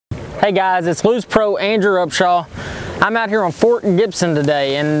Hey guys, it's Lose Pro Andrew Upshaw. I'm out here on Fort Gibson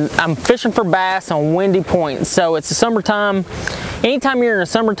today and I'm fishing for bass on windy points. So it's the summertime. Anytime you're in a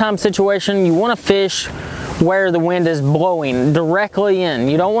summertime situation, you want to fish where the wind is blowing directly in.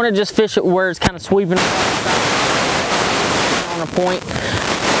 You don't want to just fish it where it's kind of sweeping on a point.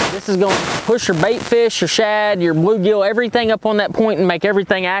 This is going to push your bait fish, your shad, your bluegill, everything up on that point and make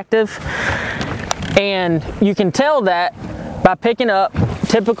everything active. And you can tell that by picking up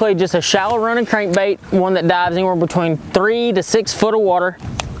typically just a shallow running crankbait, one that dives anywhere between 3 to 6 foot of water.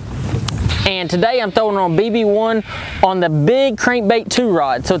 And today I'm throwing on BB1 on the big crankbait 2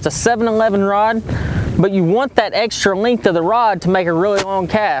 rod. So it's a 7-11 rod, but you want that extra length of the rod to make a really long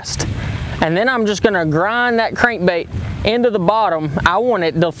cast. And then I'm just gonna grind that crankbait into the bottom. I want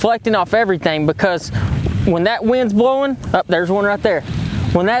it deflecting off everything because when that wind's blowing, oh, there's one right there.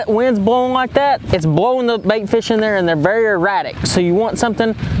 When that wind's blowing like that, it's blowing the bait fish in there and they're very erratic. So you want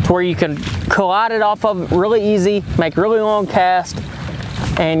something to where you can collide it off of really easy, make really long cast,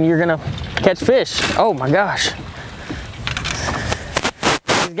 and you're gonna catch fish. Oh my gosh.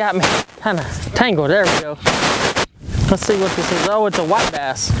 He's got me kind of tangled. There we go. Let's see what this is. Oh, it's a white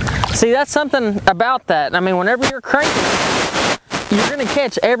bass. See, that's something about that. I mean, whenever you're cranking, you're gonna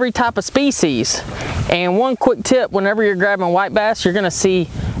catch every type of species. And one quick tip, whenever you're grabbing white bass, you're gonna see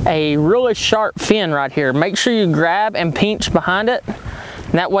a really sharp fin right here. Make sure you grab and pinch behind it.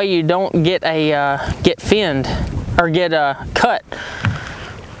 And that way you don't get finned or get cut.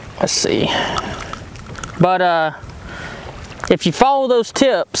 Let's see. But if you follow those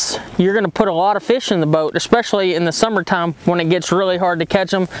tips, you're gonna put a lot of fish in the boat, especially in the summertime when it gets really hard to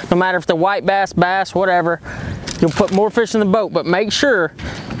catch them. No matter if they're white bass, bass, whatever, you'll put more fish in the boat. But make sure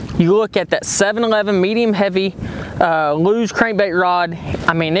you look at that 7-11 medium heavy Lose crankbait rod.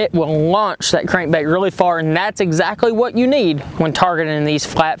 I mean, it will launch that crankbait really far, and that's exactly what you need when targeting these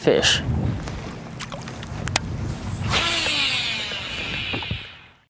flatfish.